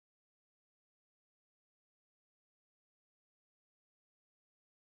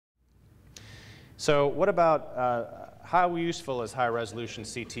So what about how useful is high-resolution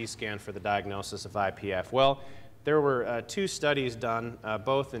CT scan for the diagnosis of IPF? Well, there were two studies done,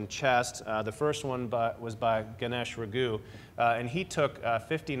 both in chest. The first one was by Ganesh Raghu, and he took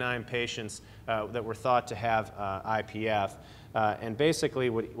 59 patients that were thought to have IPF. And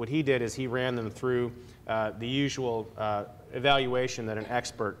basically what he did is he ran them through the usual evaluation that an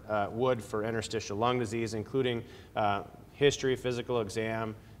expert would for interstitial lung disease, including history, physical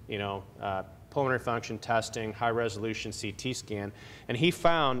exam, pulmonary function testing, high-resolution CT scan. And he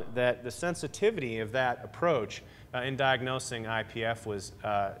found that the sensitivity of that approach in diagnosing IPF was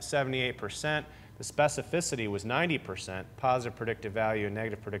 78%. The specificity was 90%. Positive predictive value and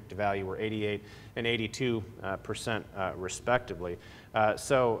negative predictive value were 88 and 82% respectively.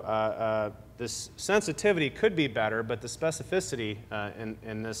 So this sensitivity could be better, but the specificity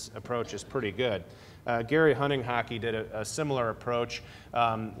in this approach is pretty good. Gary Huntinghockey did a similar approach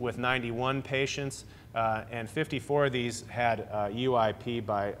with 91 patients, and 54 of these had UIP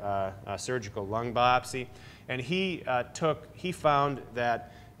by surgical lung biopsy. And he found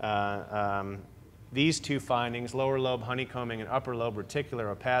that these two findings, lower lobe honeycombing and upper lobe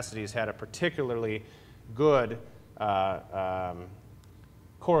reticular opacities, had a particularly good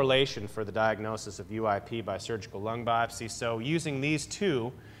correlation for the diagnosis of UIP by surgical lung biopsy. So using these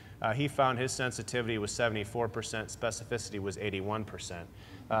two, he found his sensitivity was 74%, specificity was 81%.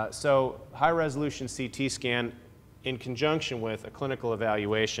 So high-resolution CT scan in conjunction with a clinical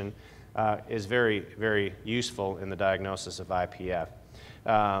evaluation is very, very useful in the diagnosis of IPF.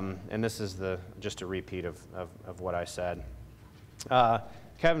 And this is just a repeat of what I said.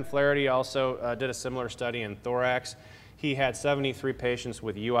 Kevin Flaherty also did a similar study in thorax. He had 73 patients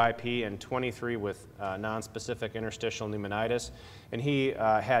with UIP and 23 with nonspecific interstitial pneumonitis. And he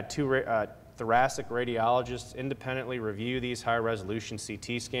had two thoracic radiologists independently review these high-resolution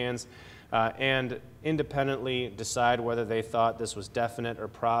CT scans and independently decide whether they thought this was definite or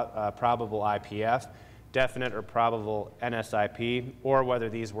probable IPF, definite or probable NSIP, or whether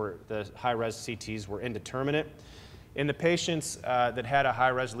the high-res CTs were indeterminate. In the patients that had a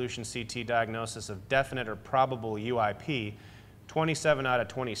high-resolution CT diagnosis of definite or probable UIP, 27 out of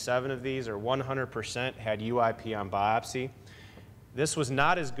 27 of these, or 100%, had UIP on biopsy. This was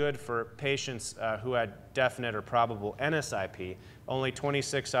not as good for patients who had definite or probable NSIP. Only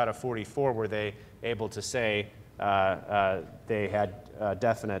 26 out of 44 were they able to say they had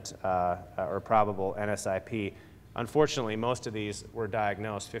definite or probable NSIP. Unfortunately, most of these were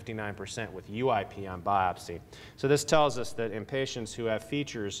diagnosed, 59%, with UIP on biopsy. So this tells us that in patients who have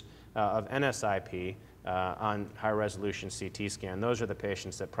features of NSIP on high-resolution CT scan, those are the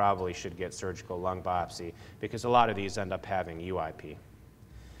patients that probably should get surgical lung biopsy, because a lot of these end up having UIP.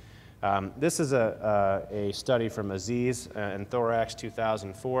 This is a study from Aziz in thorax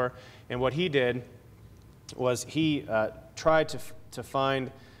 2004, and what he did was he tried to find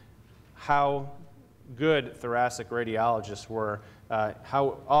how good thoracic radiologists were,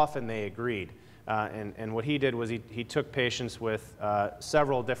 how often they agreed. And what he did was he took patients with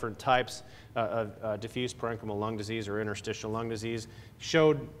several different types of diffuse parenchymal lung disease or interstitial lung disease,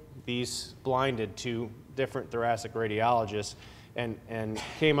 showed these blinded to different thoracic radiologists, and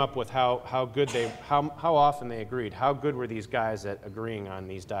came up with how often they agreed. How good were these guys at agreeing on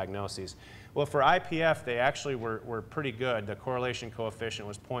these diagnoses? Well, for IPF, they actually were pretty good. The correlation coefficient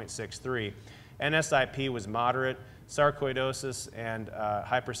was 0.63. NSIP was moderate. Sarcoidosis and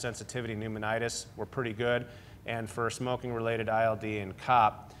hypersensitivity pneumonitis were pretty good. And for smoking-related ILD and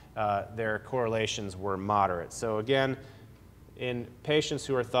COP, their correlations were moderate. So again, in patients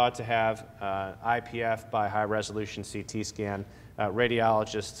who are thought to have IPF by high-resolution CT scan,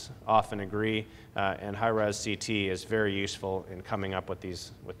 radiologists often agree, and high-res CT is very useful in coming up with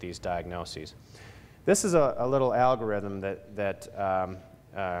these diagnoses. This is a little algorithm that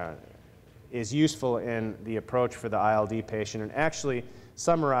is useful in the approach for the ILD patient and actually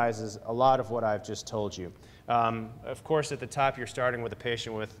summarizes a lot of what I've just told you. Of course, at the top, you're starting with a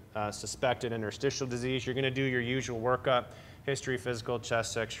patient with suspected interstitial disease. You're going to do your usual workup: history, physical,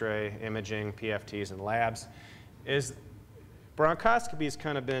 chest x-ray, imaging, PFTs, and labs. Bronchoscopy has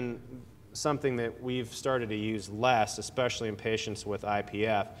kind of been something that we've started to use less, especially in patients with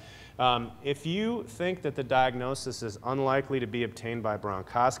IPF. If you think that the diagnosis is unlikely to be obtained by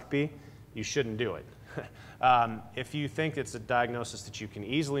bronchoscopy, you shouldn't do it. If you think it's a diagnosis that you can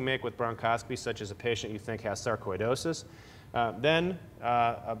easily make with bronchoscopy, such as a patient you think has sarcoidosis, then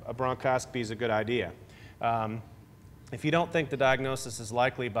a bronchoscopy is a good idea. If you don't think the diagnosis is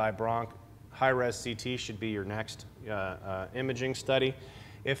likely by bronch, high-res CT should be your next imaging study.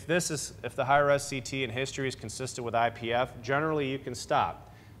 If the high-res CT and history is consistent with IPF, generally you can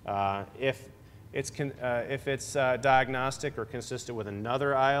stop. If If it's diagnostic or consistent with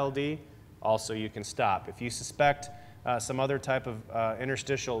another ILD, also you can stop. If you suspect some other type of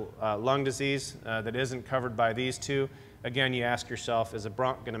interstitial lung disease that isn't covered by these two, again, you ask yourself, is a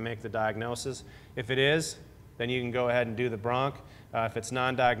bronch going to make the diagnosis? If it is, then you can go ahead and do the bronch. If it's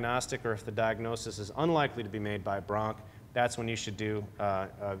non-diagnostic or if the diagnosis is unlikely to be made by bronch, that's when you should do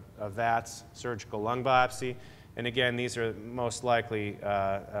a VATS, surgical lung biopsy. And again, these are most likely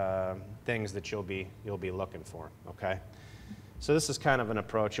things that you'll be looking for, okay? So this is kind of an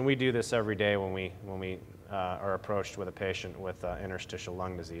approach, and we do this every day when we are approached with a patient with interstitial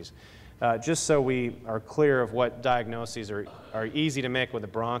lung disease. Just so we are clear of what diagnoses are easy to make with a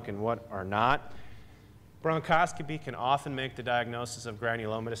bronch and what are not. Bronchoscopy can often make the diagnosis of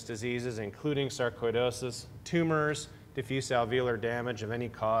granulomatous diseases, including sarcoidosis, tumors, diffuse alveolar damage of any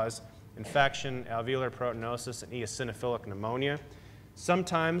cause, infection, alveolar proteinosis, and eosinophilic pneumonia.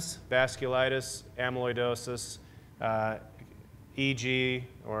 Sometimes vasculitis, amyloidosis, EG,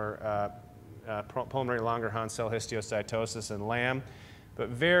 or pulmonary Langerhans cell histiocytosis and LAM, but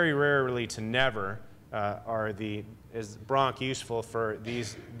very rarely to never is bronch useful for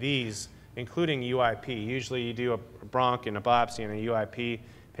these, including UIP. Usually you do a bronch and a biopsy in a UIP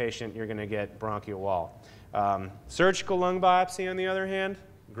patient, you're going to get bronchial wall. Surgical lung biopsy, on the other hand,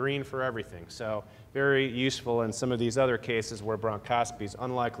 green for everything. So very useful in some of these other cases where bronchoscopy is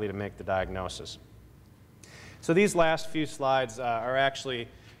unlikely to make the diagnosis. So these last few slides are actually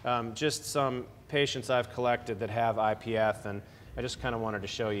just some patients I've collected that have IPF, and I just kind of wanted to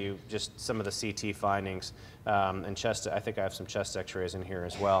show you just some of the CT findings and chest. I think I have some chest x-rays in here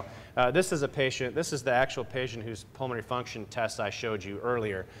as well. This is a patient, this is the actual patient whose pulmonary function test I showed you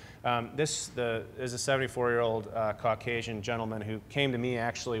earlier. This is a 74-year-old Caucasian gentleman who came to me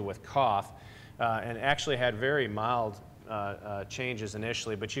actually with cough and actually had very mild changes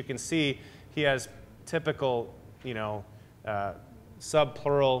initially, but you can see he has typical,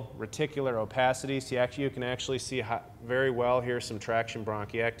 subpleural reticular opacities. You can actually see very well here some traction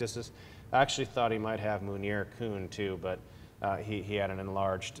bronchiectasis. I actually thought he might have Meunier-Kuhn too, but he had an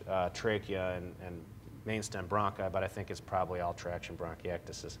enlarged trachea and mainstem bronchi, but I think it's probably all traction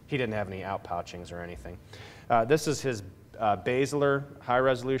bronchiectasis. He didn't have any outpouchings or anything. This is his basilar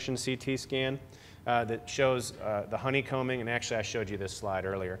high-resolution CT scan that shows the honeycombing, and actually I showed you this slide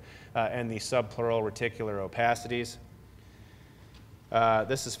earlier, and the subpleural reticular opacities.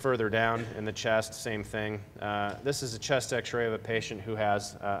 This is further down in the chest, same thing. This is a chest x-ray of a patient who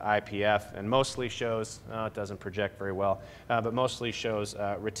has IPF and mostly shows, it doesn't project very well, but mostly shows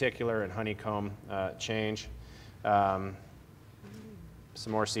reticular and honeycomb change. Some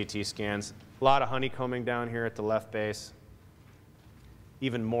more CT scans. A lot of honeycombing down here at the left base.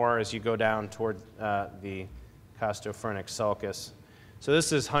 Even more as you go down toward the costophrenic sulcus. So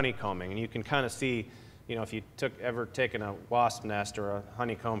this is honeycombing, and you can kind of see, if you ever taken a wasp nest or a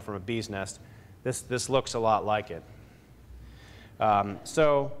honeycomb from a bee's nest, this looks a lot like it.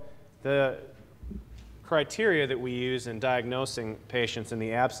 So the criteria that we use in diagnosing patients in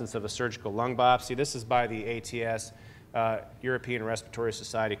the absence of a surgical lung biopsy, this is by the ATS, European Respiratory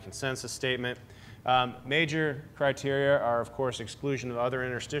Society consensus statement. Major criteria are, of course, exclusion of other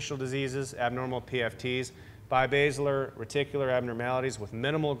interstitial diseases, abnormal PFTs, bibasilar reticular abnormalities with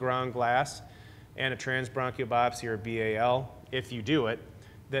minimal ground glass, and a transbronchial biopsy or BAL, if you do it,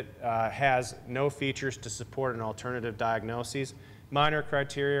 that has no features to support an alternative diagnosis. Minor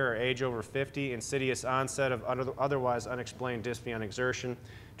criteria are age over 50, insidious onset of otherwise unexplained dyspnea on exertion,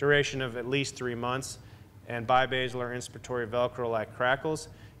 duration of at least 3 months, and bibasilar inspiratory velcro-like crackles.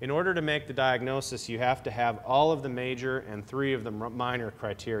 In order to make the diagnosis, you have to have all of the major and 3 of the minor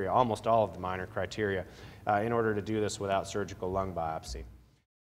criteria, almost all of the minor criteria, in order to do this without surgical lung biopsy.